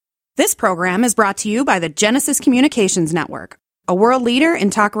This program is brought to you by the Genesis Communications Network, a world leader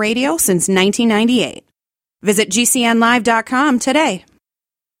in talk radio since 1998. Visit GCNlive.com today.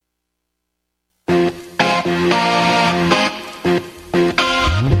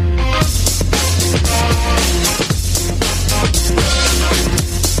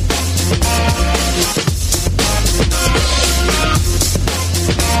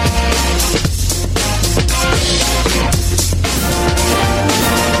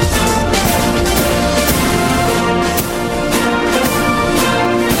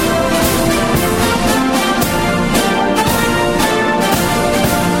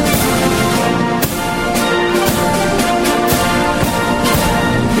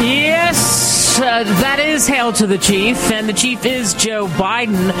 That is Hail to the Chief, and the Chief is Joe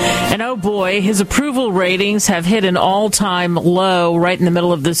Biden. And oh boy, his approval ratings have hit an all-time low right in the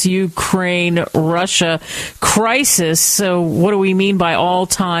middle of this Ukraine-Russia crisis. So what do we mean by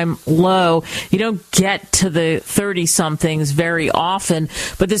all-time low? You don't get to the 30-somethings very often,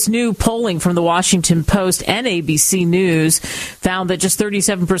 but this new polling from the Washington Post and ABC News found that just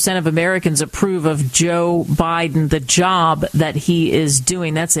 37% of Americans approve of Joe Biden, the job that he is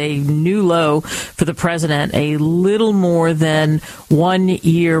doing. That's a new low for the president, a little more than 1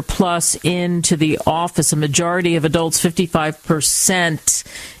 year plus into the office. A majority of adults, 55%,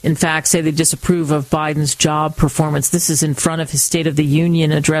 in fact, say they disapprove of Biden's job performance. This is in front of his State of the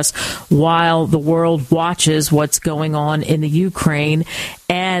Union address while the world watches what's going on in the Ukraine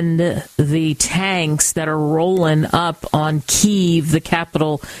and the tanks that are rolling up on Kyiv, the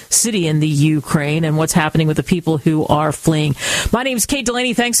capital city in the Ukraine, and what's happening with the people who are fleeing. My name is Kate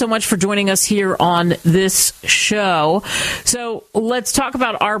Delaney. Thanks so much for joining us here on this show. So let's talk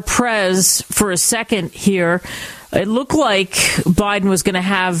about our prez for a second here. It looked like Biden was going to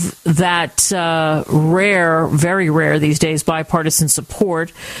have that rare, very rare these days, bipartisan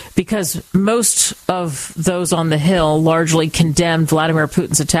support, because most of those on the Hill largely condemned Vladimir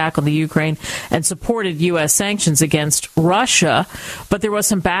Putin's attack on the Ukraine and supported U.S. sanctions against Russia. But there was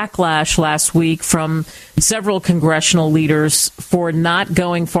some backlash last week from several congressional leaders for not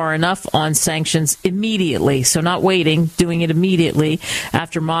going far enough on sanctions immediately. So not waiting, doing it immediately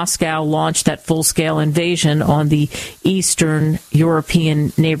after Moscow launched that full-scale invasion on the Eastern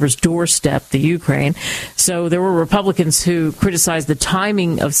European neighbor's doorstep, the Ukraine. So there were Republicans who criticized the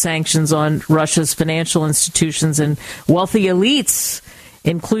timing of sanctions on Russia's financial institutions and wealthy elites,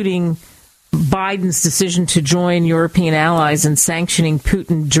 including Biden's decision to join European allies in sanctioning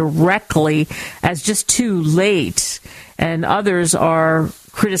Putin directly as just too late. And others are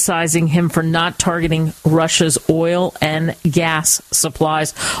criticizing him for not targeting Russia's oil and gas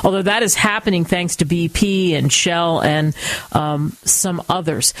supplies, although that is happening thanks to BP and Shell and some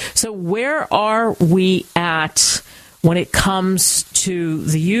others. So where are we at when it comes to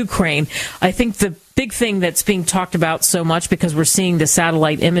the Ukraine? I think the big thing that's being talked about so much, because we're seeing the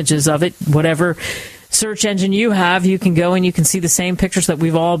satellite images of it, whatever search engine you have, you can go and you can see the same pictures that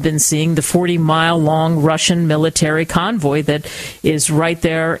we've all been seeing, the 40-mile-long Russian military convoy that is right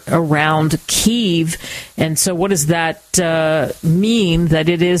there around Kyiv. And so what does that mean? That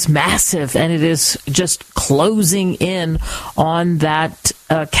it is massive and it is just closing in on that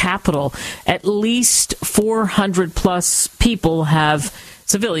capital. At least 400-plus people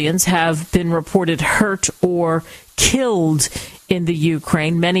civilians have been reported hurt or killed in the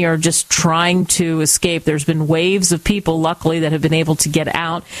Ukraine. Many are just trying to escape. There's been waves of people, luckily, that have been able to get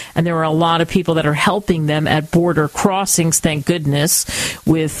out, and there are a lot of people that are helping them at border crossings, thank goodness,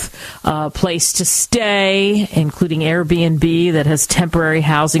 with a place to stay, including Airbnb that has temporary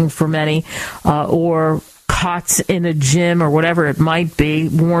housing for many, or cots in a gym or whatever it might be,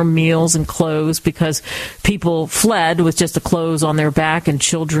 warm meals and clothes, because people fled with just the clothes on their back and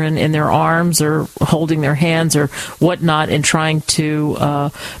children in their arms or holding their hands or whatnot and trying to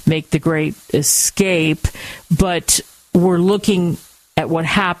make the great escape. But we're looking at what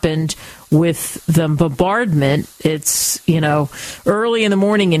happened with the bombardment. It's, early in the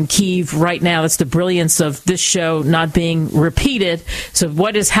morning in Kyiv right now. That's the brilliance of this show not being repeated. So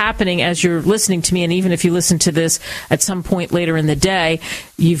what is happening as you're listening to me, and even if you listen to this at some point later in the day,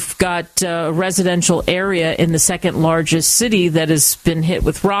 you've got a residential area in the second largest city that has been hit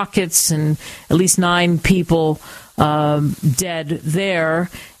with rockets, and at least 9 people dead there,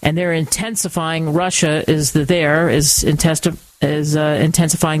 and they're intensifying. Russia is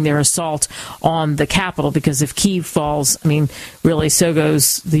intensifying their assault on the capital, because if Kyiv falls, really, so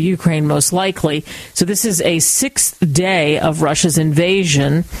goes the Ukraine most likely. So this is a 6th day of Russia's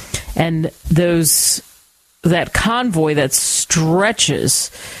invasion, and that convoy that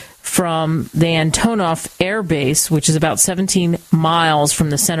stretches from the Antonov Air Base, which is about 17 miles from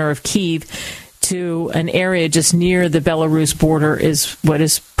the center of Kyiv, to an area just near the Belarus border is what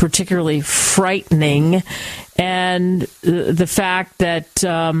is particularly frightening. And the fact that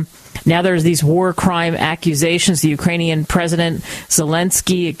now there's these war crime accusations. The Ukrainian President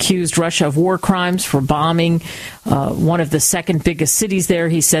Zelensky accused Russia of war crimes for bombing one of the second biggest cities there.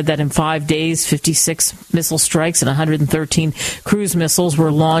 He said that in 5 days, 56 missile strikes and 113 cruise missiles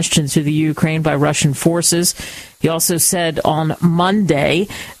were launched into the Ukraine by Russian forces. He also said on Monday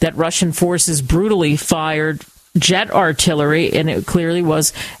that Russian forces brutally fired jet artillery, and it clearly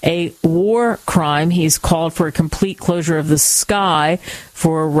was a war crime. He's called for a complete closure of the sky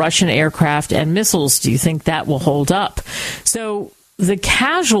for Russian aircraft and missiles. Do you think that will hold up? So the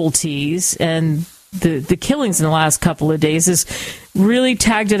casualties and the killings in the last couple of days is really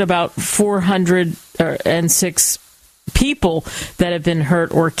tagged at about 406 people that have been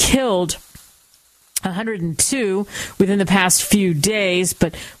hurt or killed. 102 within the past few days,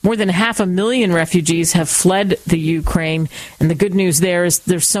 but more than 500,000 refugees have fled the Ukraine. And the good news there is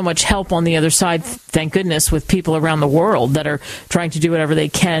there's so much help on the other side, thank goodness, with people around the world that are trying to do whatever they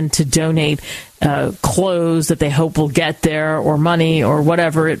can to donate clothes that they hope will get there, or money, or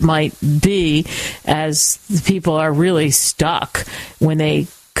whatever it might be, as the people are really stuck when they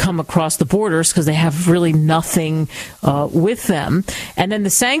come across the borders because they have really nothing with them. And then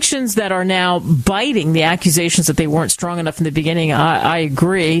the sanctions that are now biting, the accusations that they weren't strong enough in the beginning, I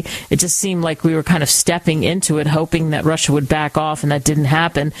agree. It just seemed like we were kind of stepping into it, hoping that Russia would back off, and that didn't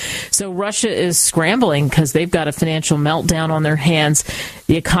happen. So Russia is scrambling because they've got a financial meltdown on their hands.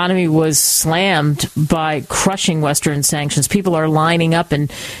 The economy was slammed by crushing Western sanctions. People are lining up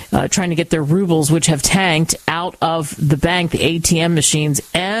and trying to get their rubles, which have tanked, out of the bank. The ATM machines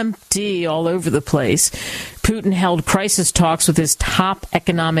empty all over the place. Putin held crisis talks with his top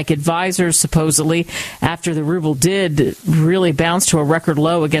economic advisors, supposedly, after the ruble did really bounce to a record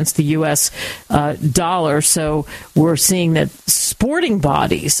low against the U.S. dollar. So we're seeing that sporting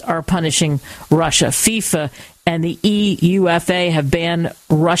bodies are punishing Russia. FIFA and the EUFA have banned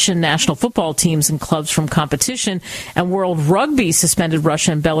Russian national football teams and clubs from competition, and World Rugby suspended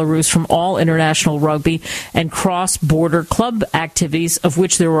Russia and Belarus from all international rugby and cross-border club activities, of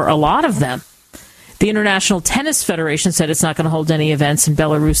which there were a lot of them. The International Tennis Federation said it's not going to hold any events in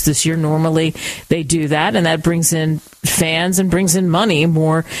Belarus this year. Normally they do that, and that brings in fans and brings in money,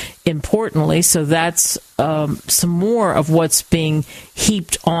 more importantly. So that's some more of what's being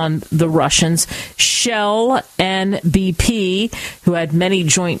heaped on the Russians. Shell and BP, who had many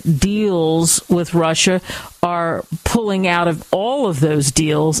joint deals with Russia, are pulling out of all of those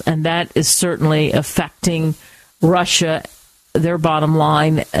deals, and that is certainly affecting Russia, their bottom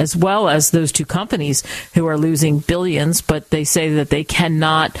line, as well as those two companies who are losing billions. But they say that they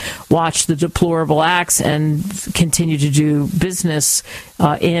cannot watch the deplorable acts and continue to do business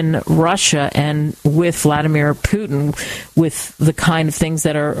in Russia and with Vladimir Putin, with the kind of things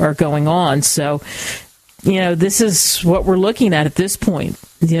that are going on. So, this is what we're looking at this point.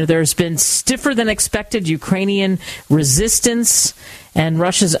 There's been stiffer than expected Ukrainian resistance, and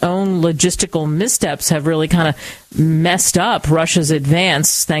Russia's own logistical missteps have really kind of messed up Russia's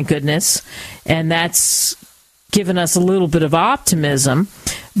advance, thank goodness. And that's given us a little bit of optimism.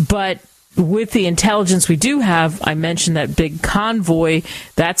 But with the intelligence we do have, I mentioned that big convoy,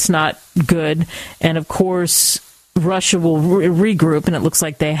 that's not good. And of course, Russia will regroup, and it looks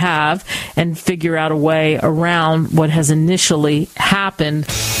like they have, and figure out a way around what has initially happened.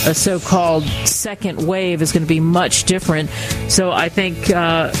 A so-called second wave is going to be much different. So I think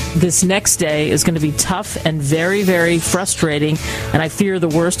this next day is going to be tough and very, very frustrating, and I fear the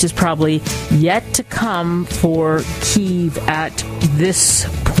worst is probably yet to come for Kyiv at this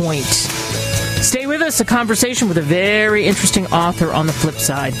point. Stay with us, a conversation with a very interesting author on the flip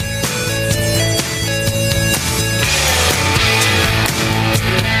side.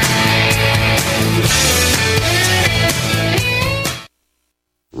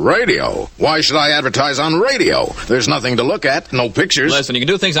 Radio? Why should I advertise on radio? There's nothing to look at, no pictures. Listen, you can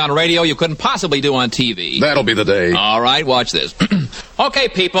do things on radio you couldn't possibly do on TV. That'll be the day. All right, watch this. Okay,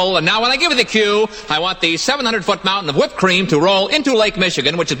 people, and now when I give you the cue, I want the 700-foot mountain of whipped cream to roll into Lake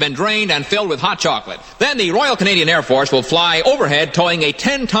Michigan, which has been drained and filled with hot chocolate. Then the Royal Canadian Air Force will fly overhead towing a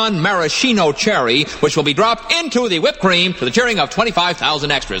 10-ton maraschino cherry, which will be dropped into the whipped cream to the cheering of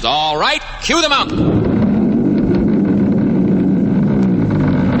 25,000 extras. All right, cue the mountain.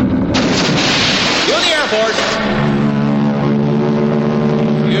 Force.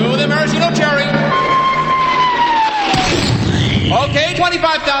 Cue the maraschino cherry. Okay,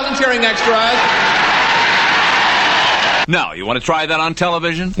 25,000 cheering extras. No, you want to try that on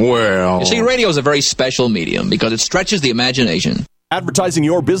television? Well... You see, radio is a very special medium because it stretches the imagination. Advertising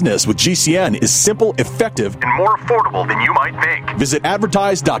your business with GCN is simple, effective, and more affordable than you might think. Visit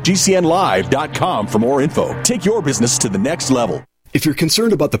advertise.gcnlive.com for more info. Take your business to the next level. If you're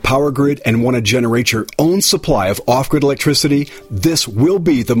concerned about the power grid and want to generate your own supply of off-grid electricity, this will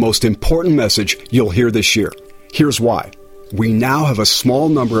be the most important message you'll hear this year. Here's why. We now have a small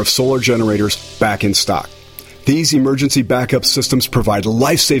number of solar generators back in stock. These emergency backup systems provide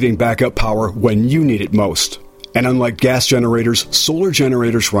life-saving backup power when you need it most. And unlike gas generators, solar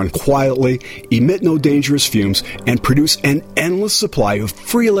generators run quietly, emit no dangerous fumes, and produce an endless supply of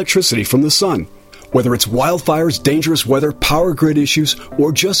free electricity from the sun. Whether it's wildfires, dangerous weather, power grid issues,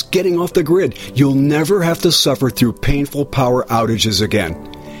 or just getting off the grid, you'll never have to suffer through painful power outages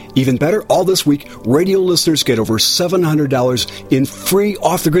again. Even better, all this week, radio listeners get over $700 in free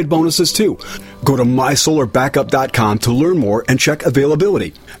off-the-grid bonuses, too. Go to mysolarbackup.com to learn more and check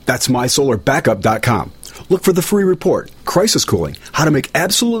availability. That's mysolarbackup.com. Look for the free report, Crisis Cooling, how to make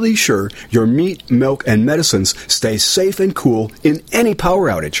absolutely sure your meat, milk, and medicines stay safe and cool in any power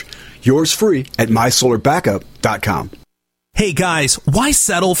outage. Yours free at mysolarbackup.com. Hey guys, why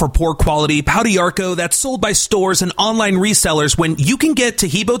settle for poor quality Pau d'Arco that's sold by stores and online resellers when you can get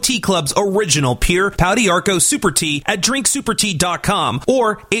Tahibo Tea Club's original pure Pau d'Arco Super Tea at drinksupertea.com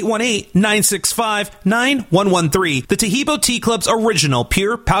or 818-965-9113. The Tahibo Tea Club's original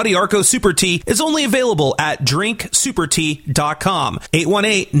pure Pau d'Arco Super Tea is only available at drinksupertea.com.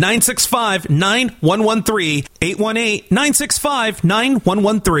 818-965-9113.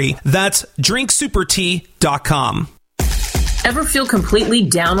 818-965-9113. That's drinksupertea.com. Ever feel completely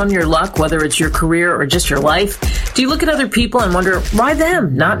down on your luck, whether it's your career or just your life? Do you look at other people and wonder, why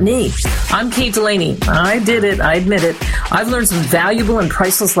them, not me? I'm Kate Delaney. I did it. I admit it. I've learned some valuable and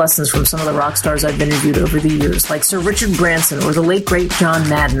priceless lessons from some of the rock stars I've interviewed over the years, like Sir Richard Branson or the late, great John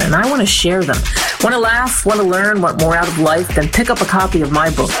Madden, and I want to share them. Want to laugh, want to learn, want more out of life? Then pick up a copy of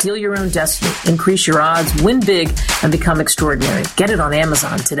my book, Deal Your Own Destiny, Increase Your Odds, Win Big, and Become Extraordinary. Get it on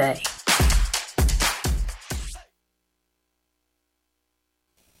Amazon today.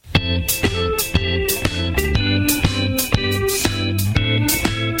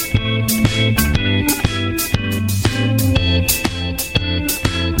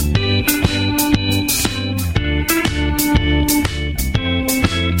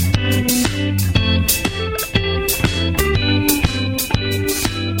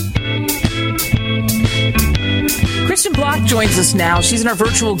 Kristen Block joins us now. She's in our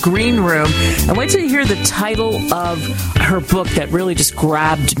virtual green room. And wait till you hear the title of her book that really just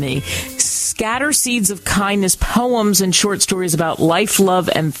grabbed me. Scatter Seeds of Kindness, Poems and Short Stories about Life, Love,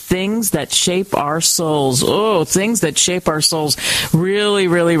 and Things That Shape Our Souls. Oh, Things That Shape Our Souls really,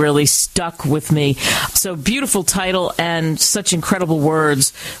 really, really stuck with me. So beautiful title and such incredible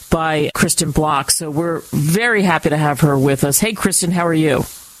words by Kristen Block. So we're very happy to have her with us. Hey, Kristen, how are you?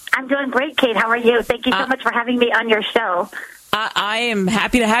 I'm doing great, Kate. How are you? Thank you so much for having me on your show. I am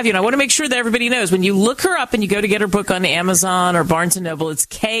happy to have you, and I want to make sure that everybody knows when you look her up and you go to get her book on Amazon or Barnes & Noble, it's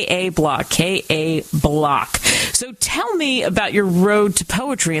K.A. Block, K.A. Block. So tell me about your road to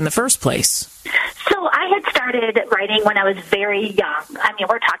poetry in the first place. So I had started writing when I was very young. I mean,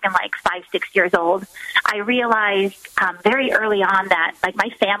 we're talking like 5, 6 years old. I realized very early on that like my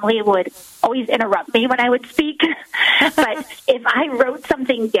family would always interrupt me when I would speak. But if I wrote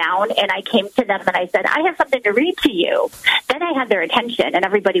something down and I came to them and I said, I have something to read to you, then I had their attention and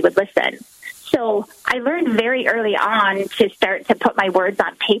everybody would listen. So I learned very early on to start to put my words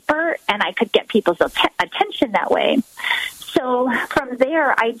on paper, and I could get people's attention that way. So from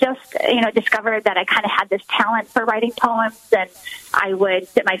there, I just, discovered that I kind of had this talent for writing poems, and I would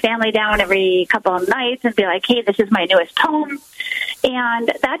sit my family down every couple of nights and be like, hey, this is my newest poem. And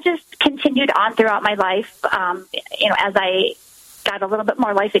that just continued on throughout my life. As I got a little bit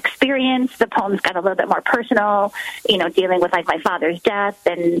more life experience, the poems got a little bit more personal, dealing with like my father's death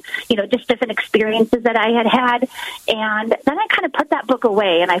and, just different experiences that I had. And then I kind of put that book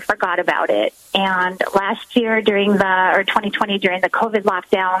away and I forgot about it. And last year 2020 during the COVID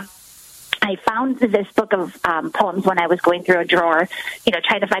lockdown, I found this book of poems when I was going through a drawer,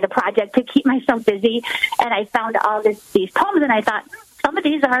 trying to find a project to keep myself busy. And I found all these poems and I thought, some of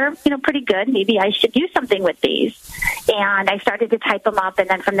these are, pretty good. Maybe I should do something with these. And I started to type them up, and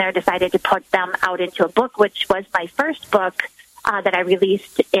then from there decided to put them out into a book, which was my first book that I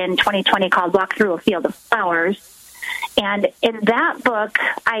released in 2020 called Walk Through a Field of Flowers. And in that book,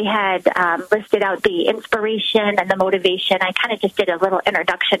 I had listed out the inspiration and the motivation. I kind of just did a little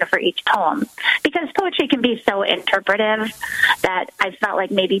introduction for each poem because poetry can be so interpretive that I felt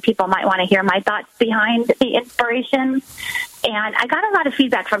like maybe people might want to hear my thoughts behind the inspiration. And I got a lot of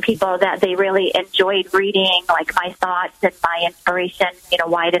feedback from people that they really enjoyed reading, like, my thoughts and my inspiration.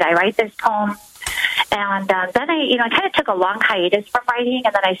 Why did I write this poem? And then I kind of took a long hiatus from writing,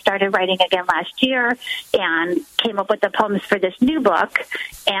 and then I started writing again last year and came up with the poems for this new book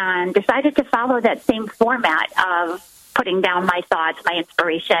and decided to follow that same format of putting down my thoughts, my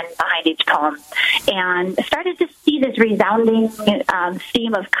inspiration behind each poem, and started to see this resounding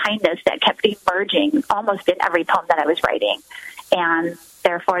theme of kindness that kept emerging almost in every poem that I was writing. And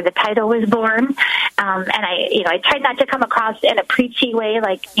therefore, the title was born. And I tried not to come across in a preachy way,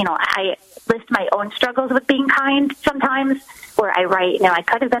 like, I list my own struggles with being kind sometimes, where I write, I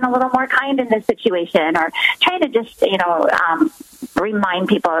could have been a little more kind in this situation, or trying to just, remind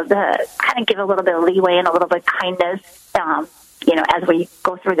people to kind of give a little bit of leeway and a little bit of kindness, as we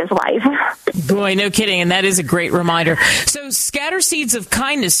go through this life. Boy, no kidding. And that is a great reminder. So Scatter Seeds of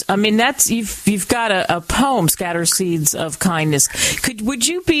Kindness, I mean, that's, you've got a poem, Scatter Seeds of Kindness. Would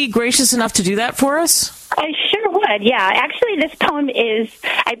you be gracious enough to do that for us? I sure would, yeah. Actually, this poem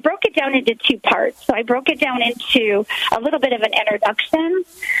I broke it down into two parts. So I broke it down into a little bit of an introduction,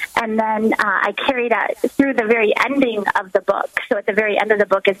 and then I carried that through the very ending of the book. So at the very end of the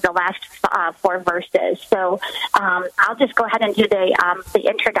book is the last 4 verses. So I'll just go ahead and do the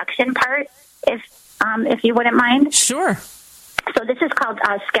introduction part, if you wouldn't mind. Sure. So this is called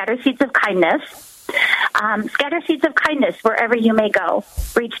Scatter Seeds of Kindness. Scatter seeds of kindness wherever you may go.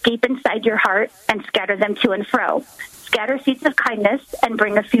 Reach deep inside your heart and scatter them to and fro. Scatter seeds of kindness and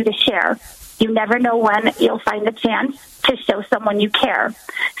bring a few to share. You never know when you'll find the chance to show someone you care.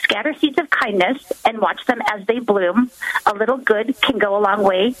 Scatter seeds of kindness and watch them as they bloom. A little good can go a long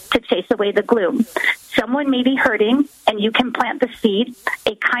way to chase away the gloom. Someone may be hurting, and you can plant the seed.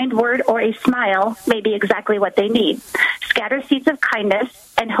 A kind word or a smile may be exactly what they need. Scatter seeds of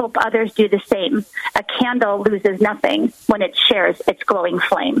kindness and hope others do the same. A candle loses nothing when it shares its glowing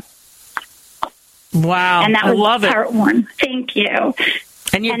flame. Wow, and that was I love part it. 1. Thank you.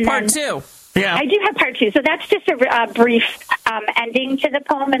 And you have part 2. Yeah. I do have part 2. So that's just a brief ending to the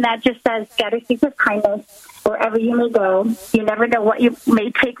poem, and that just says, scatter seeds of kindness wherever you may go. You never know what you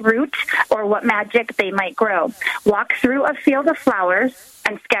may take root or what magic they might grow. Walk through a field of flowers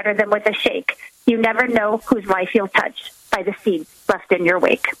and scatter them with a shake. You never know whose life you'll touch by the seeds left in your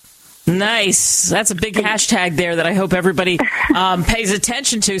wake. Nice. That's a big hashtag there that I hope everybody pays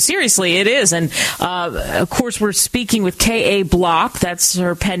attention to. Seriously, it is. And, of course, we're speaking with K.A. Block. That's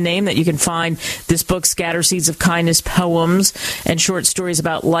her pen name that you can find this book, Scatter Seeds of Kindness, poems and short stories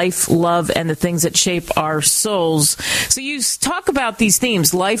about life, love, and the things that shape our souls. So you talk about these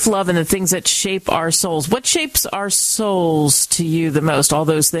themes, life, love, and the things that shape our souls. What shapes our souls to you the most? All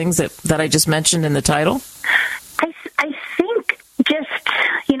those things that I just mentioned in the title? I think just,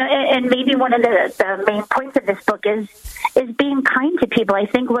 and maybe one of the main points of this book is being kind to people. I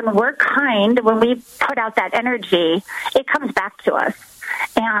think when we're kind, when we put out that energy, it comes back to us.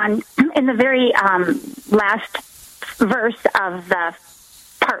 And in the very last verse of the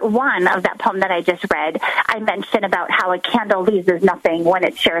part 1 of that poem that I just read, I mentioned about how a candle loses nothing when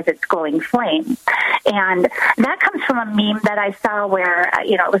it shares its glowing flame. And that comes from a meme that I saw where,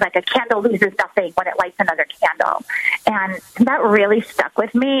 it was like a candle loses nothing when it lights another candle. And that really stuck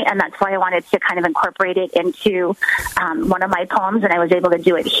with me, and that's why I wanted to kind of incorporate it into one of my poems, and I was able to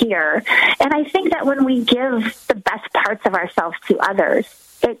do it here. And I think that when we give the best parts of ourselves to others,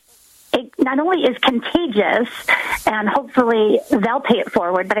 it not only is contagious, and hopefully they'll pay it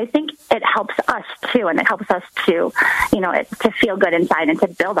forward, but I think it helps us too, and it helps us to, to feel good inside and to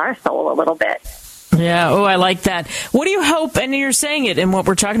build our soul a little bit. Yeah. Oh, I like that. What do you hope, and you're saying it in what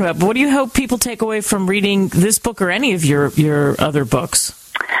we're talking about, but what do you hope people take away from reading this book or any of your other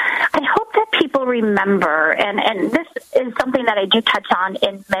books? I hope that people remember, and this is something that I do touch on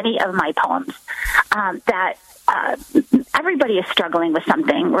in many of my poems, that everybody is struggling with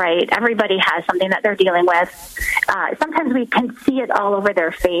something, right? Everybody has something that they're dealing with. Sometimes we can see it all over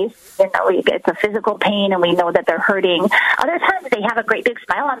their face. It's a physical pain, and we know that they're hurting. Other times they have a great big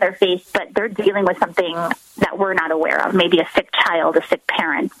smile on their face, but they're dealing with something that we're not aware of, maybe a sick child, a sick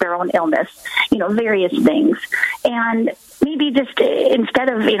parent, their own illness, various things. And maybe just instead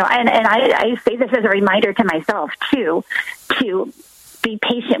of, and I say this as a reminder to myself, too, to be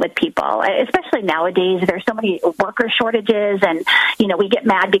patient with people, especially nowadays. There's so many worker shortages, and, we get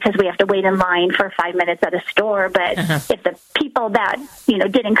mad because we have to wait in line for 5 minutes at a store. But if the people that,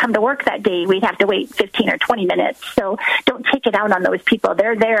 didn't come to work that day, we'd have to wait 15 or 20 minutes. So don't take it out on those people.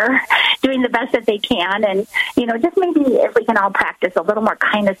 They're there doing the best that they can. And, just maybe if we can all practice a little more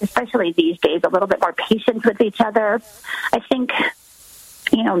kindness, especially these days, a little bit more patience with each other, I think,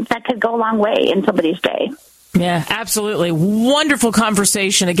 that could go a long way in somebody's day. Yeah, absolutely. Wonderful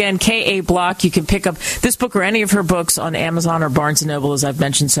conversation. Again, K.A. Block. You can pick up this book or any of her books on Amazon or Barnes & Noble, as I've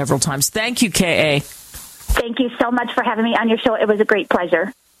mentioned several times. Thank you, K.A. Thank you so much for having me on your show. It was a great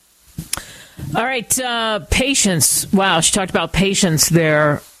pleasure. All right, patience. Wow, she talked about patience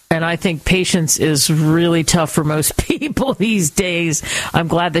there. And I think patience is really tough for most people these days. I'm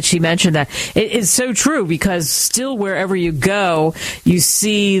glad that she mentioned that. It is so true, because still wherever you go, you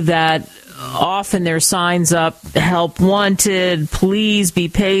see that often there's signs up, help wanted, please be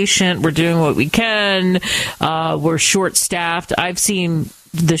patient, we're doing what we can, we're short-staffed. I've seen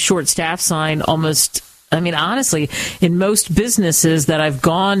the short-staffed sign almost... honestly, in most businesses that I've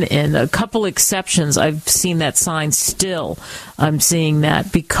gone in, a couple exceptions, I've seen that sign still. I'm seeing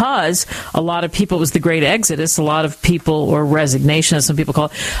that because a lot of people, it was the great exodus, a lot of people, or resignation as some people call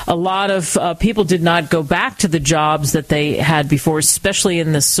it, a lot of people did not go back to the jobs that they had before, especially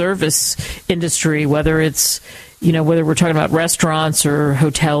in the service industry, whether it's whether we're talking about restaurants or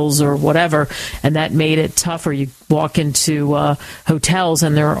hotels or whatever, and that made it tougher. You walk into hotels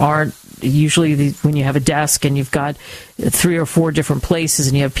and there aren't, usually when you have a desk and you've got 3 or 4 different places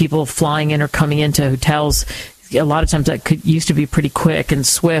and you have people flying in or coming into hotels, a lot of times that used to be pretty quick and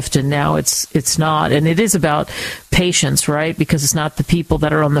swift, and now it's not. And it is about patience, right? Because it's not the people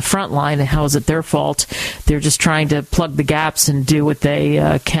that are on the front line, and how is it their fault? They're just trying to plug the gaps and do what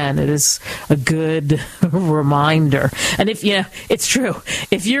they can. It is a good reminder. And it's true.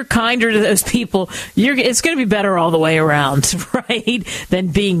 If you're kinder to those people, it's going to be better all the way around, right?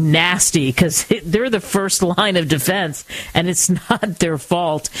 Than being nasty, because they're the first line of defense, and it's not their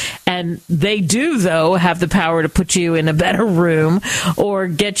fault. And they do, though, have the power to put you in a better room or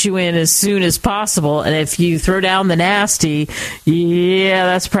get you in as soon as possible. And if you throw down the nasty,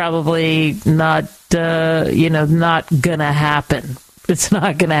 that's probably not not gonna happen. It's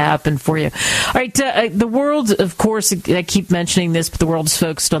not going to happen for you. All right, the world, of course, I keep mentioning this, but the world is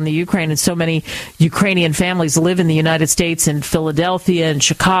focused on the Ukraine, and so many Ukrainian families live in the United States, in Philadelphia, in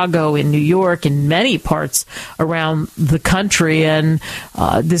Chicago, in New York, in many parts around the country, and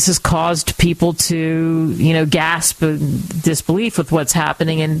this has caused people to, gasp in disbelief with what's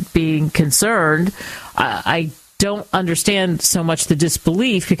happening and being concerned. I don't understand so much the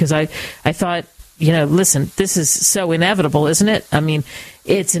disbelief, because I thought, listen, this is so inevitable, isn't it?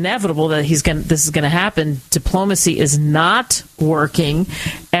 It's inevitable that this is going to happen. Diplomacy is not working.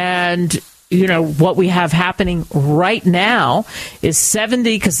 And, what we have happening right now is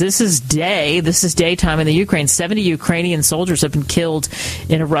 70, because this is daytime in the Ukraine, 70 Ukrainian soldiers have been killed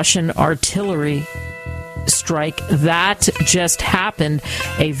in a Russian artillery strike. That just happened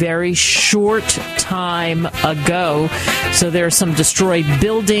a very short time ago. So there are some destroyed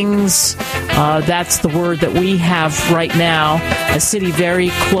buildings. That's the word that we have right now. A city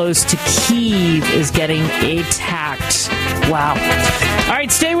very close to Kyiv is getting attacked. Wow. All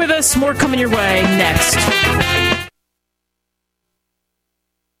right, stay with us. More coming your way next.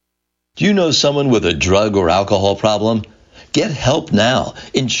 Do you know someone with a drug or alcohol problem? Get help now.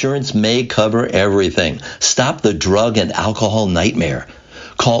 Insurance may cover everything. Stop the drug and alcohol nightmare.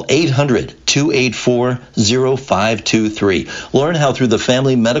 Call 800-284-0523. Learn how through the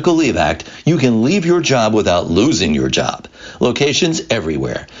Family Medical Leave Act you can leave your job without losing your job. Locations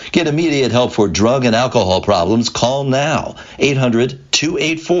everywhere. Get immediate help for drug and alcohol problems. Call now.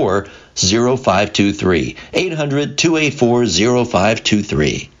 800-284-0523.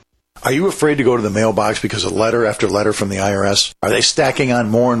 800-284-0523. Are you afraid to go to the mailbox because of letter after letter from the IRS? Are they stacking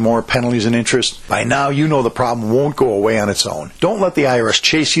on more and more penalties and interest? By now, you know the problem won't go away on its own. Don't let the IRS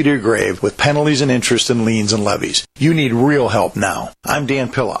chase you to your grave with penalties and interest and liens and levies. You need real help now. I'm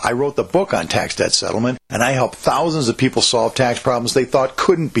Dan Pilla. I wrote the book on tax debt settlement, and I help thousands of people solve tax problems they thought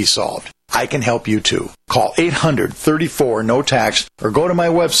couldn't be solved. I can help you too. Call 800-34-NO-TAX or go to my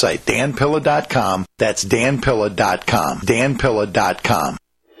website, danpilla.com. That's danpilla.com. danpilla.com.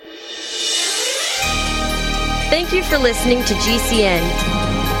 Thank you for listening to GCN.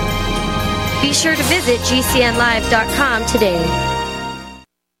 Be sure to visit GCNlive.com today.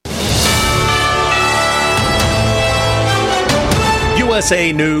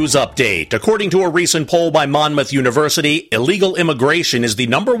 USA News Update. According to a recent poll by Monmouth University, illegal immigration is the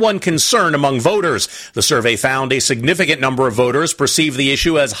number one concern among voters. The survey found a significant number of voters perceive the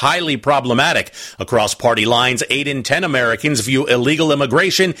issue as highly problematic. Across party lines, 8 in 10 Americans view illegal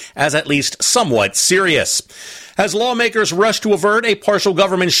immigration as at least somewhat serious. As lawmakers rush to avert a partial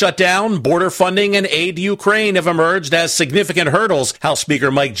government shutdown, border funding and aid to Ukraine have emerged as significant hurdles. House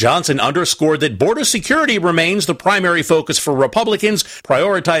Speaker Mike Johnson underscored that border security remains the primary focus for Republicans,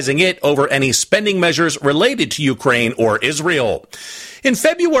 prioritizing it over any spending measures related to Ukraine or Israel. In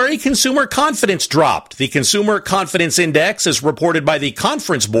February, consumer confidence dropped. The Consumer Confidence Index, as reported by the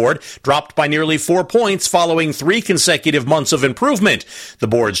Conference Board, dropped by nearly 4 points following 3 consecutive months of improvement. The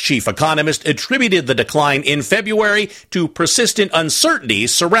board's chief economist attributed the decline in February to persistent uncertainty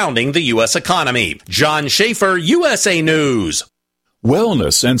surrounding the U.S. economy. John Schaefer, USA News.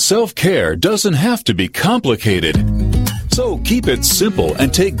 Wellness and self-care doesn't have to be complicated. So keep it simple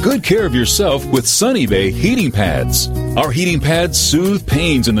and take good care of yourself with Sunny Bay heating pads. Our heating pads soothe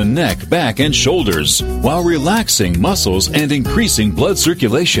pains in the neck, back, and shoulders while relaxing muscles and increasing blood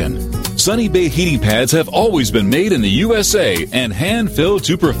circulation. Sunny Bay heating pads have always been made in the USA and hand-filled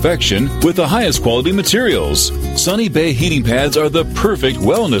to perfection with the highest quality materials. Sunny Bay heating pads are the perfect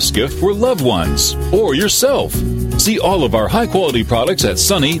wellness gift for loved ones or yourself. See all of our high-quality products at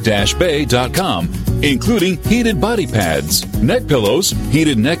sunny-bay.com, including heated body pads, neck pillows,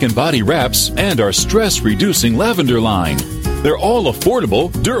 heated neck and body wraps, and our stress-reducing lavender line. They're all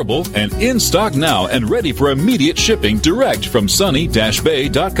affordable, durable, and in stock now and ready for immediate shipping direct from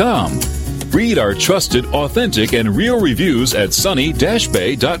sunny-bay.com. Read our trusted, authentic, and real reviews at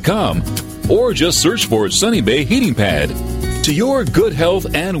sunny-bay.com or just search for Sunny Bay Heating Pad. To your good health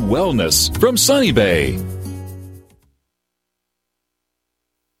and wellness from Sunny Bay.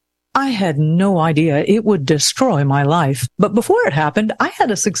 I had no idea it would destroy my life. But before it happened, I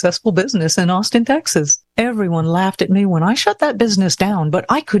had a successful business in Austin, Texas. Everyone laughed at me when I shut that business down, but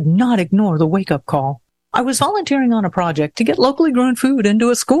I could not ignore the wake-up call. I was volunteering on a project to get locally grown food into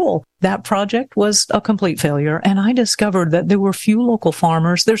a school. That project was a complete failure, and I discovered that there were few local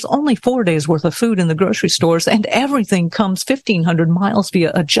farmers. There's only 4 days worth of food in the grocery stores, and everything comes 1,500 miles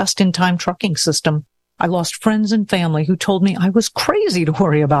via a just-in-time trucking system. I lost friends and family who told me I was crazy to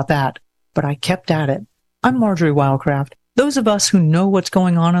worry about that, but I kept at it. I'm Marjorie Wildcraft. Those of us who know what's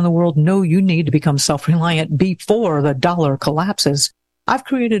going on in the world know you need to become self-reliant before the dollar collapses. I've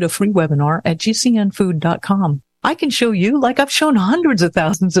created a free webinar at gcnfood.com. I can show you, like I've shown hundreds of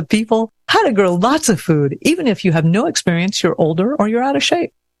thousands of people, how to grow lots of food, even if you have no experience, you're older, or you're out of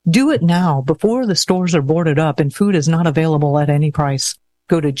shape. Do it now before the stores are boarded up and food is not available at any price.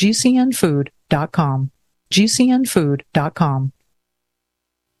 Go to gcnfood.com. gcnfood.com.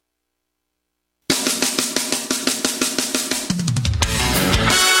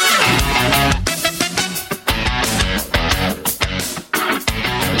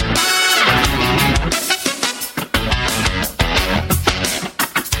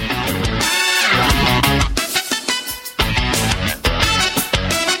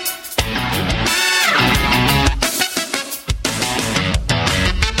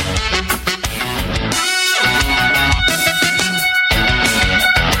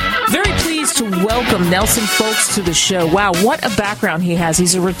 Welcome Nelson Folks to the show. Wow, what a background he has.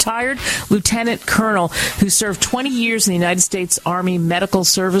 He's a retired lieutenant colonel who served 20 years in the United States Army Medical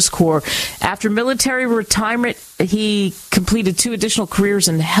Service Corps. After military retirement, he completed 2 additional careers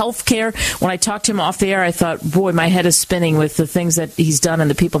in healthcare. When I talked to him off the air, I thought, boy, my head is spinning with the things that he's done and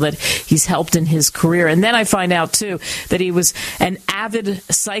the people that he's helped in his career. And then I find out, too, that he was an avid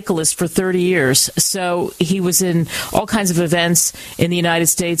cyclist for 30 years. So he was in all kinds of events in the United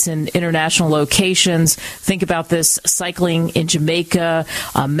States and international locations. Think about this, cycling in Jamaica,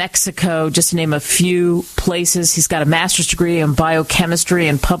 Mexico, just to name a few places. He's got a master's degree in biochemistry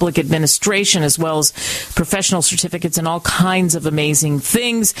and public administration, as well as professional certificates and all kinds of amazing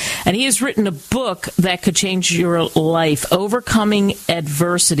things. And he has written a book that could change your life, Overcoming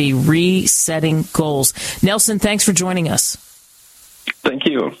Adversity, Resetting Goals. Nelson, thanks for joining us. Thank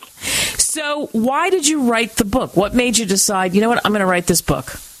you. So why did you write the book? What made you decide, you know what, I'm going to write this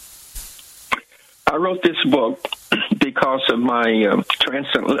book? I wrote this book because of my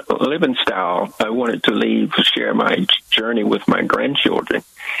transient living style. I wanted to share my journey with my grandchildren,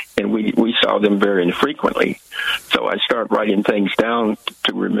 and we saw them very infrequently. So I started writing things down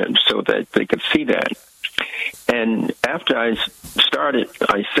to remember so that they could see that. And after I started,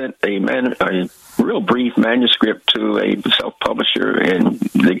 I sent a real brief manuscript to a self-publisher, and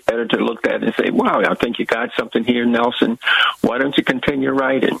the editor looked at it and said, wow, I think you got something here, Nelson. Why don't you continue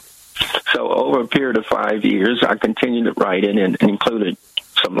writing? So over a period of 5 years, I continued to write it and included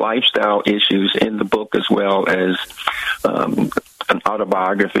some lifestyle issues in the book as well as an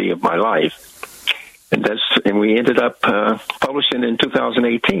autobiography of my life. And we ended up publishing in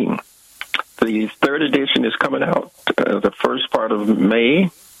 2018. The third edition is coming out the first part of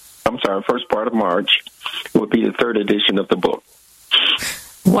March will be the third edition of the book.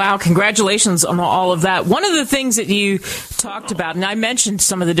 Wow, congratulations on all of that. One of the things that you talked about, and I mentioned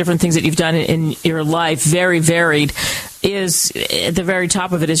some of the different things that you've done in your life, very varied, is at the very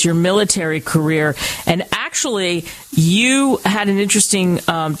top of it is your military career. And actually, you had an interesting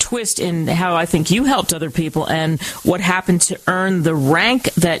twist in how I think you helped other people and what happened to earn the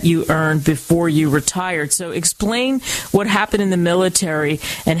rank that you earned before you retired. So explain what happened in the military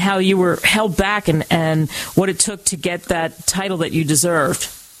and how you were held back and what it took to get that title that you deserved.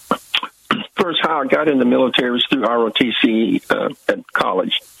 First, how I got in the military was through ROTC at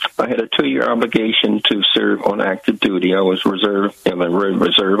college. I had a 2-year obligation to serve on active duty. I was a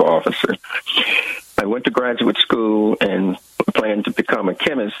reserve officer. I went to graduate school and planned to become a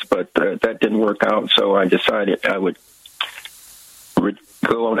chemist, but that didn't work out, so I decided I would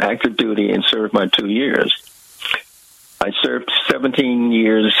go on active duty and serve my 2 years. I served 17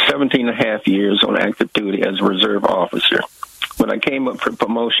 and a half years on active duty as a reserve officer. When I came up for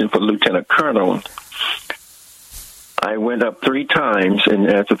promotion for lieutenant colonel, I went up 3 times, and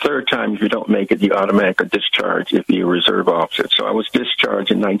at the third time, if you don't make it, you automatically discharge if you're a reserve officer. So I was discharged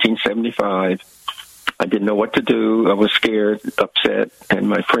in 1975. I didn't know what to do. I was scared, upset, and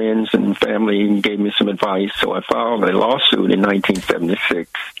my friends and family gave me some advice. So I filed a lawsuit in 1976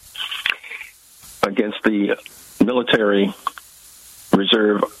 against the military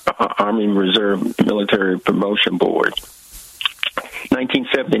reserve, Army Reserve Military Promotion Board.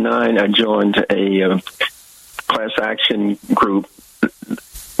 1979, I joined a class action group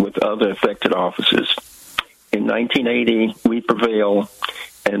with other affected officers. In 1980, we prevailed,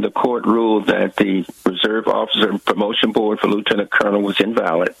 and the court ruled that the Reserve Officer Promotion Board for Lieutenant Colonel was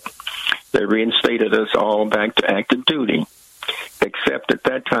invalid. They reinstated us all back to active duty, except at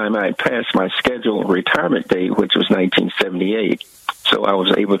that time I had passed my scheduled retirement date, which was 1978. So I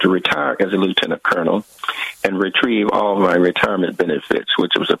was able to retire as a lieutenant colonel and retrieve all of my retirement benefits,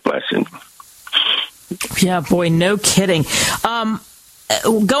 which was a blessing. Yeah, boy, no kidding.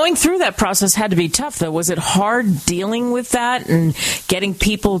 Going through that process had to be tough, though. Was it hard dealing with that and getting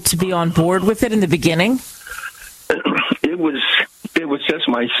people to be on board with it in the beginning? It was just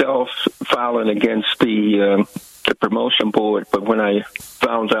myself filing against the promotion board, but when I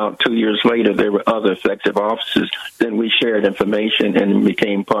found out 2 years later there were other effective officers, then we shared information and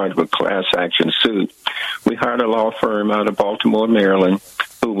became part of a class action suit. We hired a law firm out of Baltimore, Maryland,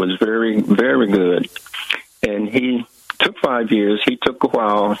 who was very, very good, and he took 5 years. He took a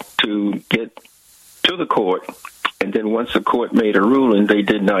while to get to the court, and then once the court made a ruling, they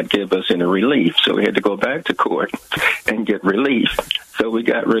did not give us any relief, so we had to go back to court and get relief. So we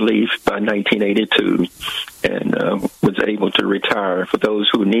got relief by 1982 and was able to retire. For those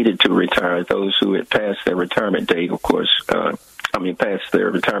who needed to retire, those who had passed their retirement date, of course, passed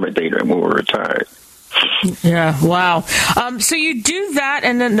their retirement date and were retired. Yeah, wow. So you do that,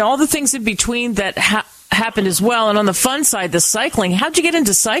 and then all the things in between that happened as well. And on the fun side, the cycling. How'd you get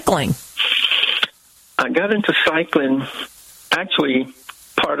into cycling? I got into cycling, actually,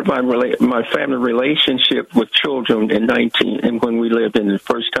 part of my family relationship with children and when we lived in the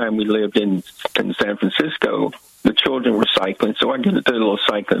first time we lived in San Francisco, the children were cycling, so I did a little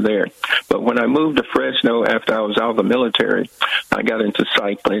cycling there. But when I moved to Fresno after I was out of the military, I got into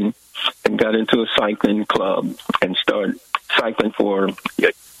cycling and got into a cycling club and started cycling for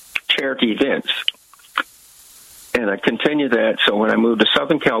charity events. And I continued that, so when I moved to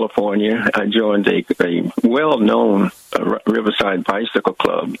Southern California, I joined a well-known Riverside Bicycle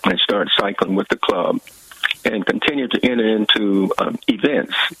Club and started cycling with the club and continued to enter into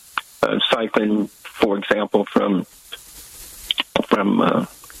events, cycling, for example, from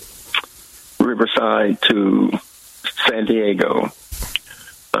Riverside to San Diego,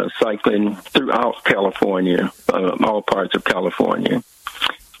 cycling throughout California, all parts of California.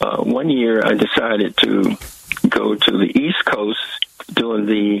 1 year, I decided to go to the East Coast doing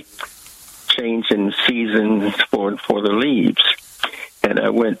the change in seasons for the leaves. And I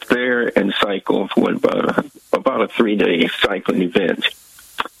went there and cycled for about a 3-day cycling event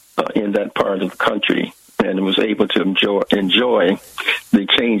in that part of the country, and was able to enjoy the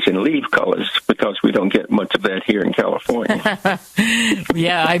change in leaf colors because we don't get much of that here in California.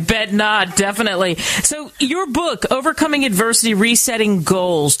 Yeah, I bet not, definitely. So your book, Overcoming Adversity, Resetting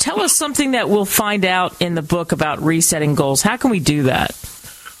Goals. Tell us something that we'll find out in the book about resetting goals. How can we do that?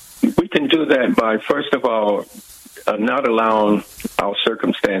 pursue that by, first of all, not allowing our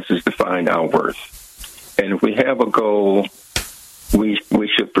circumstances define our worth. And if we have a goal, we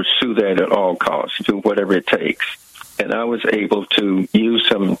should pursue that at all costs, do whatever it takes. And I was able to use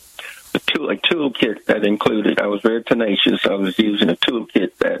a toolkit that included, I was very tenacious. I was using a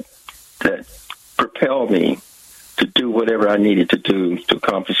toolkit that propelled me to do whatever I needed to do to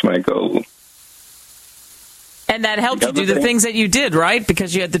accomplish my goal. And that helped you do the things that you did, right?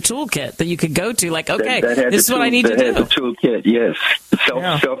 Because you had the toolkit that you could go to, like, okay, this is what I need to do. That had the toolkit, yes.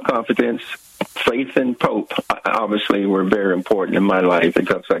 Self-confidence, faith, and hope, obviously, were very important in my life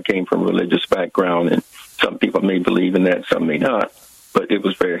because I came from a religious background, and some people may believe in that, some may not. But it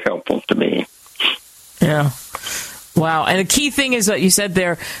was very helpful to me. Yeah. Wow. And the key thing is that you said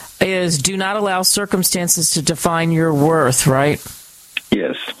there is do not allow circumstances to define your worth, right?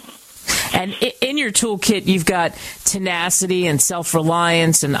 Yes. And in your toolkit, you've got tenacity and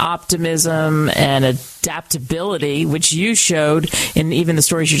self-reliance and optimism and adaptability, which you showed in even the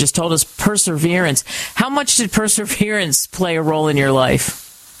stories you just told us, perseverance. How much did perseverance play a role in your life?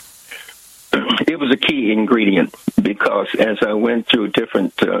 It was a key ingredient because as I went through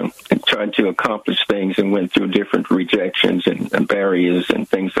different, tried to accomplish things and went through different rejections and barriers and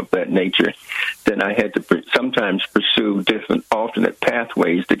things of that nature, then I had to sometimes pursue different alternate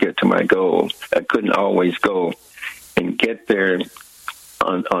pathways to get to my goal. I couldn't always go and get there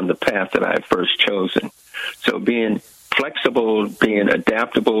on the path that I had first chosen. So being flexible, being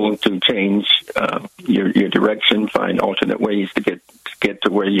adaptable to change your direction, find alternate ways to get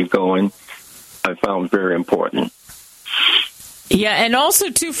to where you're going, I found very important. Yeah, and also,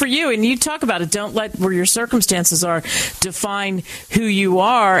 too, for you, and you talk about it, don't let where your circumstances are define who you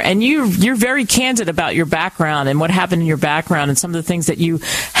are. And you're very candid about your background and what happened in your background and some of the things that you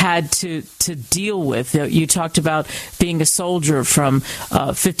had to deal with. You talked about being a soldier from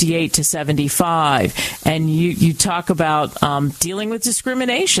 58 to 75, and you talk about dealing with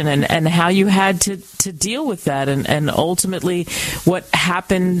discrimination and how you had to deal with that and ultimately what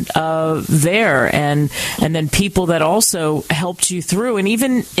happened there, and then people that also helped you through. And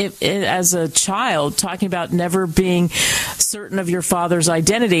even as a child, talking about never being certain of your father's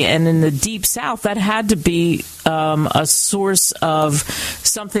identity, and in the Deep South, that had to be a source of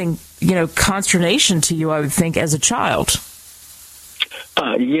something, consternation to you, I would think, as a child.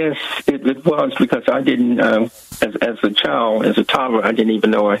 Yes, it was, because I didn't, as a child, as a toddler, I didn't even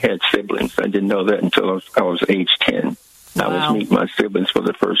know I had siblings. I didn't know that until I was age 10. Wow. I was meeting my siblings for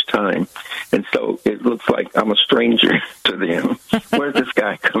the first time. And so it looks like I'm a stranger to them. Where's this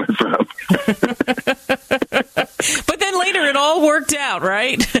guy coming from? But then later it all worked out,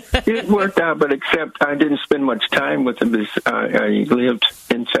 right? It worked out, but except I didn't spend much time with them. I lived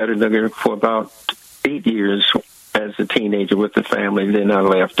in Chattanooga for about 8 years as a teenager with the family. Then I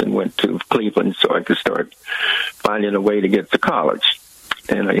left and went to Cleveland so I could start finding a way to get to college.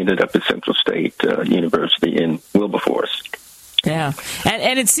 And I ended up at Central State University in Wilberforce. Yeah.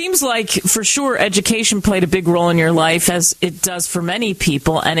 And it seems like, for sure, education played a big role in your life, as it does for many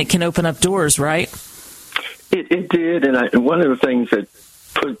people, and it can open up doors, right? It did. And one of the things that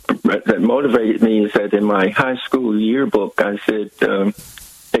motivated me is that in my high school yearbook, I said,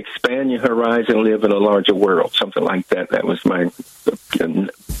 expand your horizon, live in a larger world, something like that. That was my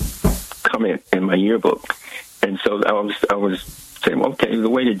comment in my yearbook. And so I was saying, okay, the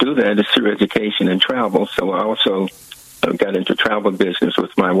way to do that is through education and travel. So I also got into travel business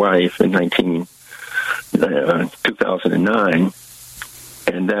with my wife in 2009,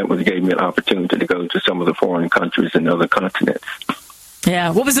 and that gave me an opportunity to go to some of the foreign countries and other continents. Yeah.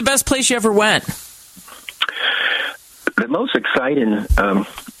 What was the best place you ever went? The most exciting,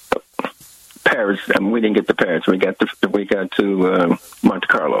 Paris. We didn't get to Paris. We got to Monte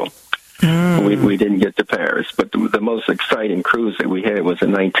Carlo. We didn't get to Paris, but the most exciting cruise that we had was a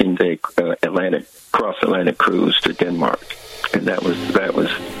 19-day cross-Atlantic cruise to Denmark, and that was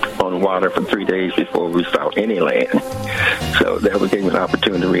on water for 3 days before we saw any land. So that gave me an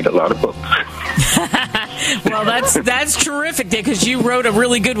opportunity to read a lot of books. Well, that's terrific, Dick, because you wrote a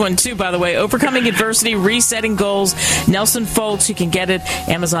really good one, too, by the way. Overcoming Adversity, Resetting Goals. Nelson Foltz, you can get it,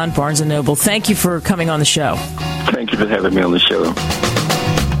 Amazon, Barnes & Noble. Thank you for coming on the show. Thank you for having me on the show.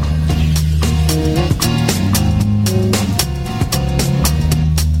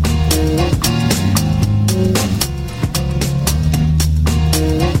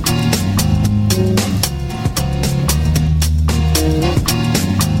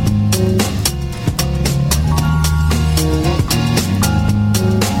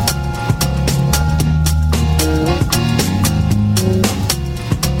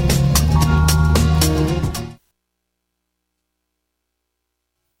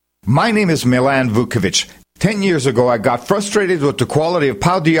 My name is Milan Vukovic. 10 years ago, I got frustrated with the quality of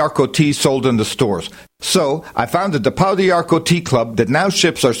Pau d'Arco tea sold in the stores. So, I founded the Pau d'Arco Tea Club that now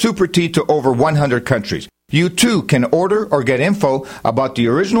ships our super tea to over 100 countries. You too can order or get info about the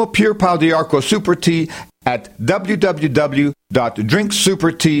original pure Pau d'Arco super tea at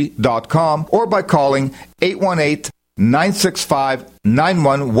www.drinksupertea.com or by calling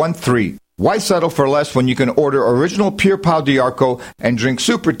 818-965-9113. Why settle for less when you can order original pure Pau d'Arco and drink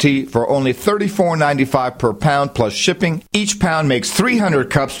super tea for only $34.95 per pound plus shipping? Each pound makes 300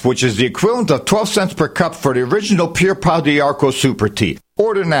 cups, which is the equivalent of 12 cents per cup for the original pure Pau d'Arco super tea.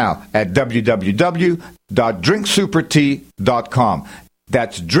 Order now at www.drinksupertea.com.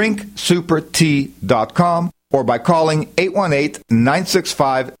 That's drinksupertea.com or by calling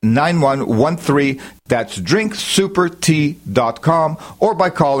 818-965-9113. That's drinksupertea.com or by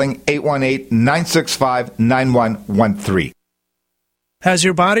calling 818-965-9113. Has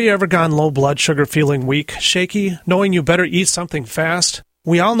your body ever gone low blood sugar, feeling weak, shaky, knowing you better eat something fast?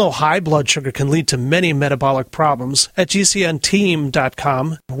 We all know high blood sugar can lead to many metabolic problems. At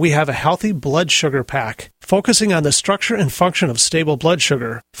GCNteam.com, we have a healthy blood sugar pack, focusing on the structure and function of stable blood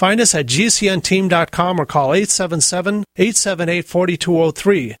sugar. Find us at GCNteam.com or call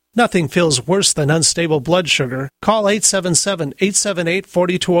 877-878-4203. Nothing feels worse than unstable blood sugar. Call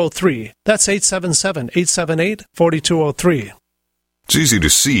 877-878-4203. That's 877-878-4203. It's easy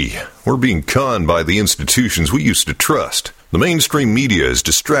to see. We're being conned by the institutions we used to trust. The mainstream media is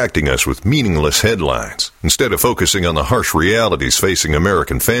distracting us with meaningless headlines, instead of focusing on the harsh realities facing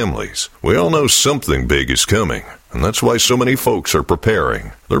American families. We all know something big is coming, and that's why so many folks are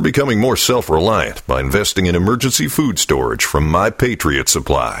preparing. They're becoming more self-reliant by investing in emergency food storage from My Patriot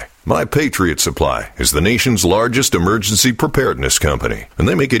Supply. My Patriot Supply is the nation's largest emergency preparedness company, and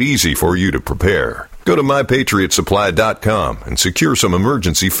they make it easy for you to prepare. Go to MyPatriotSupply.com and secure some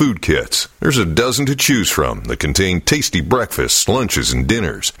emergency food kits. There's a dozen to choose from that contain tasty breakfasts, lunches, and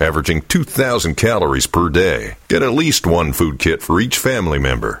dinners, averaging 2,000 calories per day. Get at least one food kit for each family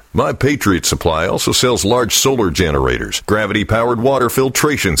member. My Patriot Supply also sells large solar generators, gravity-powered water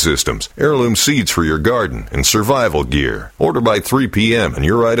filtration systems, heirloom seeds for your garden, and survival gear. Order by 3 p.m. and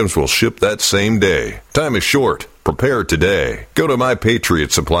your items will ship that same day. Time is short. Prepare today. Go to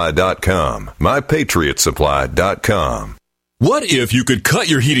MyPatriotSupply.com. MyPatriotSupply.com. What if you could cut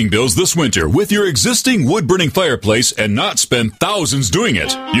your heating bills this winter with your existing wood-burning fireplace and not spend thousands doing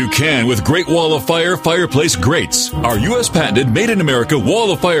it? You can with Great Wall of Fire fireplace grates. Our U.S. patented made-in-America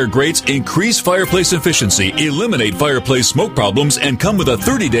Wall of Fire grates increase fireplace efficiency, eliminate fireplace smoke problems, and come with a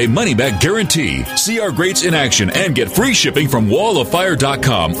 30-day money-back guarantee. See our grates in action and get free shipping from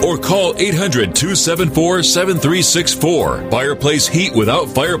walloffire.com or call 800-274-7364. Fireplace heat without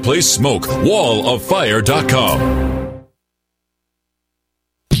fireplace smoke. walloffire.com.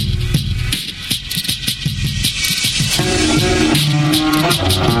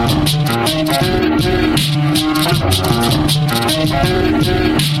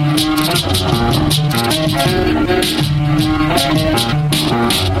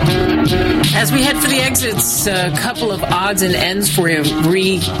 As we head for the exits, a couple of odds and ends for you,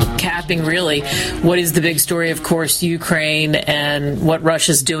 recapping really what is the big story, of course, Ukraine and what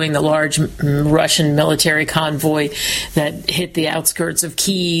Russia's doing, the large Russian military convoy that hit the outskirts of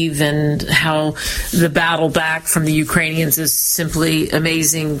Kyiv, and how the battle back from the Ukrainians is simply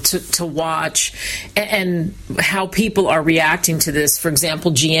amazing to watch, and how people are reacting to this. For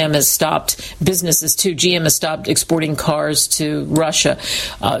example, GM has stopped, businesses too, GM has stopped exporting cars to Russia.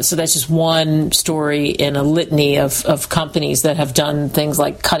 So that's just one story in a litany of companies that have done things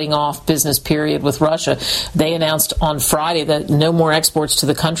like cutting off business period with Russia. They announced on Friday that no more exports to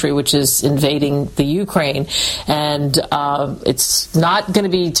the country, which is invading the Ukraine. And it's not going to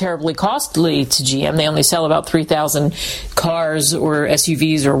be terribly costly to GM. They only sell about 3,000 cars or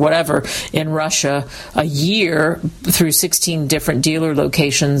SUVs or whatever in Russia a year through 16 different dealer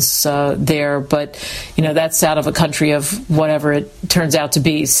locations there. But, you know, that's out of a country of whatever it turns out to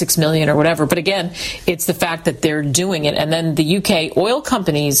be, 6 million or whatever. But again, it's the fact that they're doing it. And then the UK oil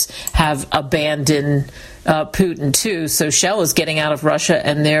companies have abandoned Putin too. So Shell is getting out of Russia,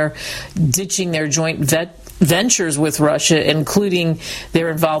 and they're ditching their joint ventures with Russia, including their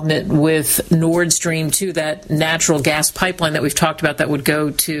involvement with Nord Stream 2, that natural gas pipeline that we've talked about that would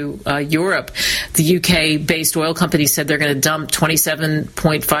go to Europe. The UK-based oil company said they're going to dump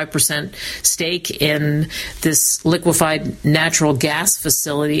 27.5% stake in this liquefied natural gas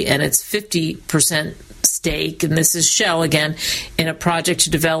facility, and it's 50% stake, and this is Shell again, in a project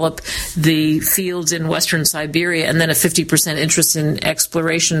to develop the fields in western Siberia, and then a 50% interest in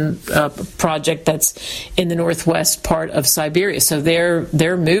exploration project that's in the northwest part of Siberia. So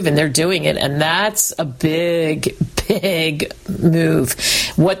they're moving, they're doing it, and that's a big move.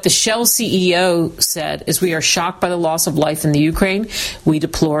 What the Shell CEO said is, we are shocked by the loss of life in the Ukraine. We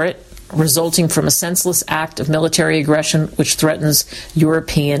deplore it, resulting from a senseless act of military aggression which threatens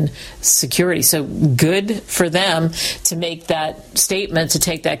European security. So good for them to make that statement, to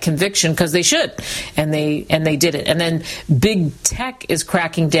take that conviction, because they should, and they did it. And then big tech is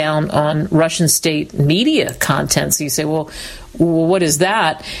cracking down on Russian state media content. So you say, well, what is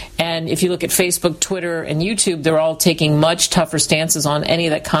that? And if you look at Facebook, Twitter, and YouTube, they're all taking much tougher stances on any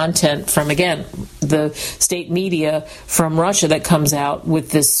of that content from, again, the state media from Russia that comes out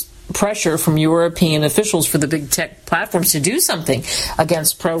with this pressure from European officials for the big tech platforms to do something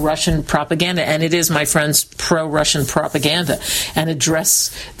against pro-Russian propaganda. And it is, my friends, pro-Russian propaganda, and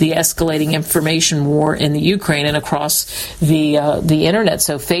address the escalating information war in the Ukraine and across the internet.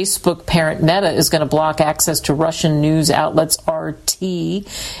 So Facebook parent Meta is going to block access to Russian news outlets RT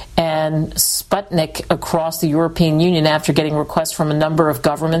and Sputnik across the European Union after getting requests from a number of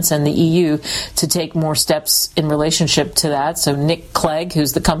governments and the EU to take more steps in relationship to that. So Nick Clegg,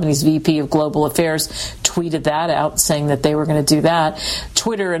 who's the company's VP of Global Affairs, tweeted that out, saying that they were going to do that.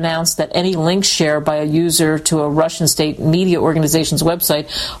 Twitter announced that any link shared by a user to a Russian state media organization's website,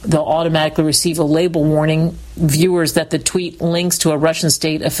 they'll automatically receive a label warning viewers that the tweet links to a Russian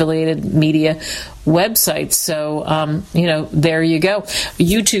state-affiliated media website. So, there you go.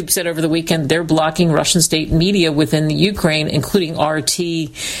 YouTube said over the weekend they're blocking Russian state media within the Ukraine, including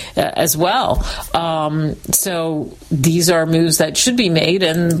RT as well. So these are moves that should be made,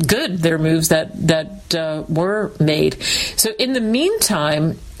 and good. They're moves that were made. So in the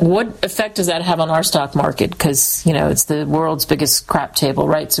meantime, what effect does that have on our stock market? Because, it's the world's biggest crap table,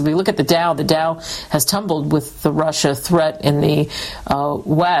 right? So we look at the Dow. The Dow has tumbled with the Russia threat in the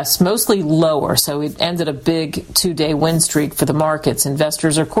West, mostly lower. So it ended a big 2-day win streak for the markets.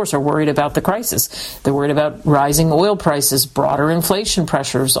 Investors, of course, are worried about the crisis. They're worried about rising oil prices, broader inflation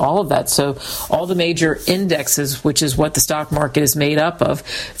pressures, all of that. So all the major indexes, which is what the stock market is made up of,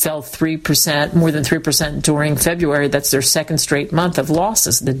 fell 3%, more than 3% during February. That's their second straight month of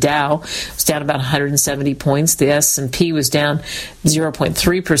losses. The Dow was down about 170 points. The S&P was down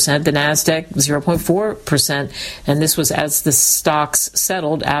 0.3%. The NASDAQ 0.4%. And this was as the stocks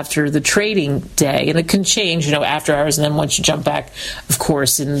settled after the trading day. And it can change, after hours, and then once you jump back, of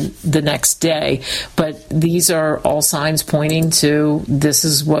course, in the next day. But these are all signs pointing to this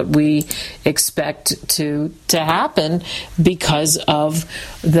is what we expect to happen because of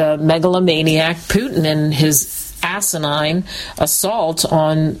the megalomaniac Putin and his asinine assault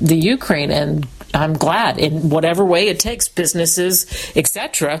on the Ukraine. And I'm glad, in whatever way it takes, businesses,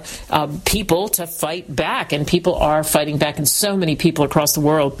 etc., people to fight back. And people are fighting back, and so many people across the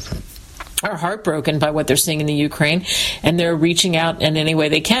world are heartbroken by what they're seeing in the Ukraine, and they're reaching out in any way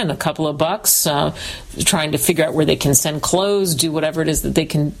they can. A couple of bucks, trying to figure out where they can send clothes, do whatever it is that they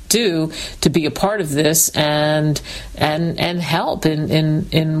can do to be a part of this and help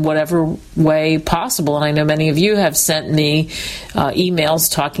in whatever way possible. And I know many of you have sent me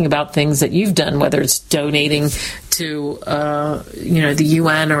emails talking about things that you've done, whether it's donating to the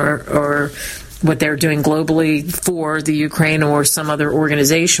UN or what they're doing globally for the Ukraine or some other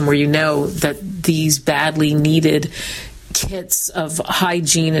organization where that these badly needed kits of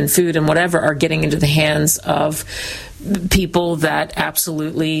hygiene and food and whatever are getting into the hands of people that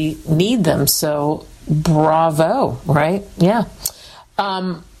absolutely need them. So bravo, right? Yeah.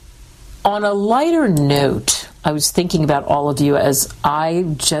 On a lighter note, I was thinking about all of you as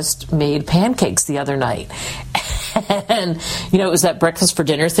I just made pancakes the other night. And, it was that breakfast for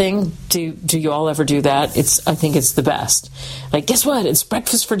dinner thing. Do you all ever do that? I think it's the best. Like, guess what? It's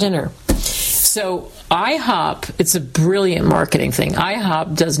breakfast for dinner. So IHOP, it's a brilliant marketing thing.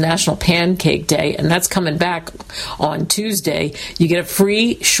 IHOP does National Pancake Day, and that's coming back on Tuesday. You get a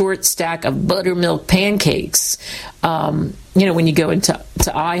free short stack of buttermilk pancakes, when you go into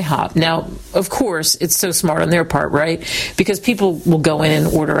IHOP. Now, of course, it's so smart on their part, right? Because people will go in and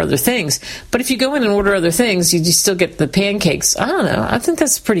order other things. But if you go in and order other things, you still get the pancakes. I don't know. I think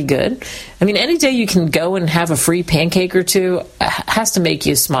that's pretty good. I mean, any day you can go and have a free pancake or two has to make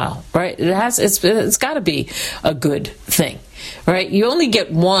you smile, right? It's got to be a good thing, right? You only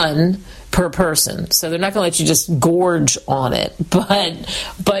get one per person, so they're not going to let you just gorge on it. But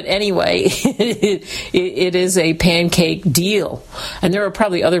anyway, it is a pancake deal, and there are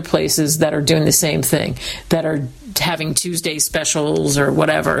probably other places that are doing the same thing, that are having Tuesday specials or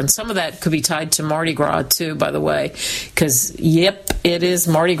whatever. And some of that could be tied to Mardi Gras too, by the way, because it is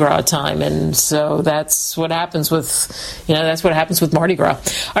Mardi Gras time. And so that's what happens with Mardi Gras.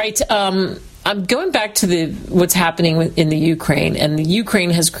 All right. I'm going back to what's happening in the Ukraine, and the Ukraine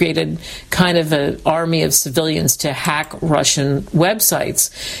has created kind of an army of civilians to hack Russian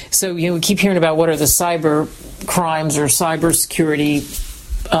websites. So, we keep hearing about what are the cyber crimes or cybersecurity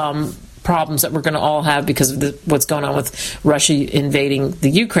problems that we're going to all have because of what's going on with Russia invading the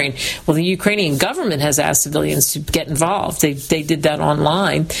Ukraine. Well, the Ukrainian government has asked civilians to get involved. They did that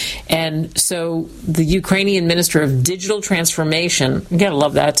online. And so the Ukrainian Minister of Digital Transformation, you got to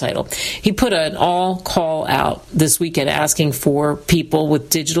love that title, he put an all call out this weekend asking for people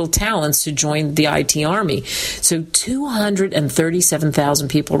with digital talents to join the IT army. So 237,000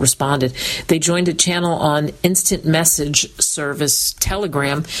 people responded. They joined a channel on instant message service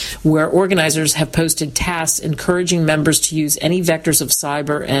Telegram, where organizers have posted tasks encouraging members to use any vectors of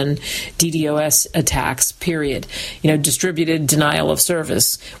cyber and DDoS attacks, period. Distributed denial of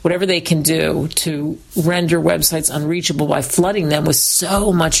service, whatever they can do to render websites unreachable by flooding them with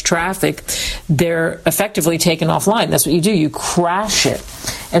so much traffic, they're effectively taken offline. That's what you do. You crash it.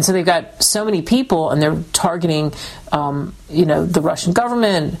 And so they've got so many people, and they're targeting, the Russian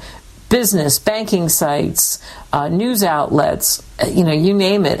government, business, banking sites, news outlets, you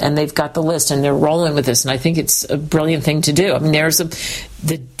name it, and they've got the list, and they're rolling with this, and I think it's a brilliant thing to do. I mean, there's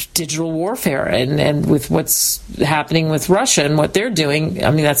the digital warfare, and with what's happening with Russia and what they're doing,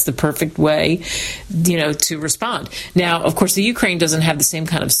 I mean, that's the perfect way, to respond. Now, of course, the Ukraine doesn't have the same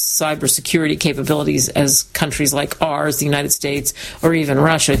kind of cybersecurity capabilities as countries like ours, the United States, or even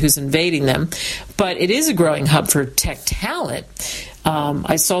Russia, who's invading them, but it is a growing hub for tech talent.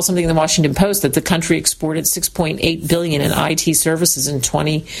 I saw something in the Washington Post that the country exported $6.8 billion in IT services in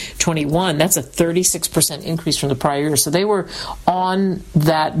 2021. That's a 36% increase from the prior year. So they were on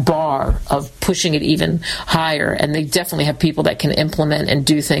that bar of pushing it even higher, and they definitely have people that can implement and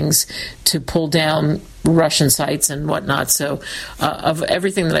do things to pull down Russian sites and whatnot. So of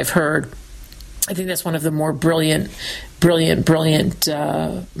everything that I've heard, I think that's one of the more brilliant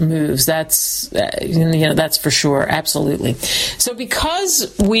moves. That's that's for sure, absolutely. So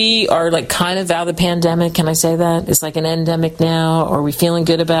because we are kind of out of the pandemic, can I say that? It's like an endemic now. Are we feeling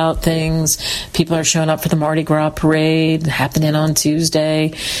good about things? People are showing up for the Mardi Gras parade happening on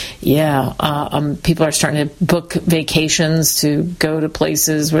Tuesday. Yeah, people are starting to book vacations to go to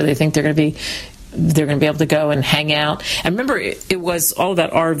places where they think they're going to be able to go and hang out. And remember, it was all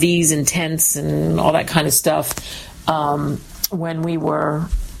about RVs and tents and all that kind of stuff when we were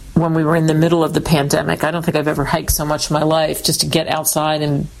in the middle of the pandemic. I don't think I've ever hiked so much in my life just to get outside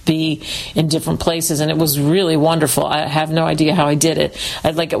and be in different places, and it was really wonderful. I have no idea how I did it.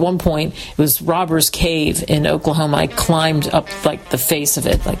 At one point, it was Robbers Cave in Oklahoma. I climbed up the face of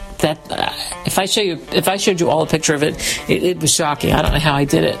it like that. If I showed you all a picture of it, it was shocking. I don't know how I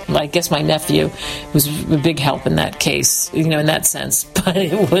did it. I guess my nephew was a big help in that case, in that sense. But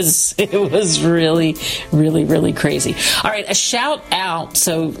it was really, really, really crazy. All right, a shout out.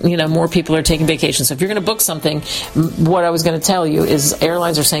 So more people are taking vacations. So if you're going to book something, what I was going to tell you is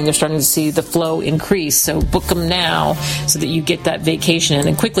airlines are saying they're starting to see the flow increase. So book them now so that you get that vacation in.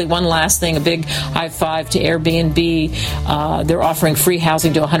 And quickly, one last thing, a big high five to Airbnb. They're offering free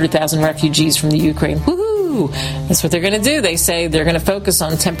housing to 100,000 refugees from the Ukraine. Woohoo! That's what they're going to do. They say they're going to focus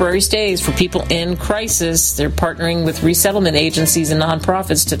on temporary stays for people in crisis. They're partnering with resettlement agencies and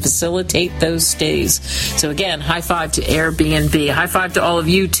nonprofits to facilitate those stays. So again, high five to Airbnb. High five to all of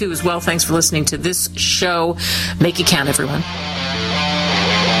you too as well. Thanks for listening to this show. Make it count, everyone.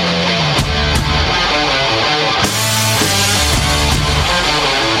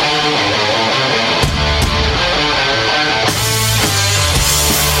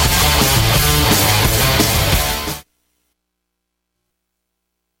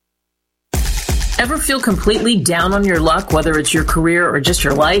 Ever feel completely down on your luck, whether it's your career or just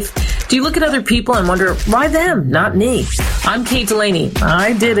your life? Do you look at other people and wonder, why them, not me? I'm Kate Delaney.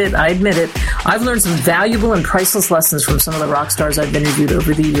 I did it. I admit it. I've learned some valuable and priceless lessons from some of the rock stars I've interviewed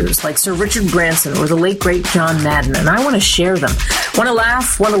over the years, like Sir Richard Branson or the late, great John Madden, and I want to share them. Want to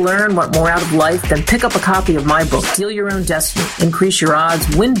laugh? Want to learn? Want more out of life? Then pick up a copy of my book, Deal Your Own Destiny, Increase Your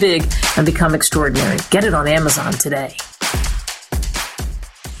Odds, Win Big, and Become Extraordinary. Get it on Amazon today.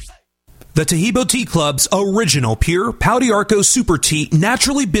 The Taheebo Tea Club's original pure Pau d'Arco Super Tea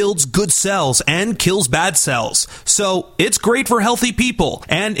naturally builds good cells and kills bad cells. So it's great for healthy people,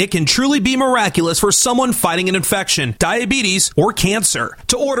 and it can truly be miraculous for someone fighting an infection, diabetes, or cancer.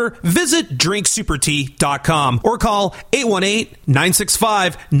 To order, visit drinksupertea.com or call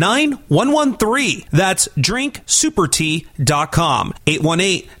 818-965-9113. That's drinksupertea.com.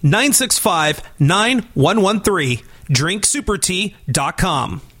 818-965-9113.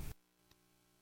 drinksupertea.com.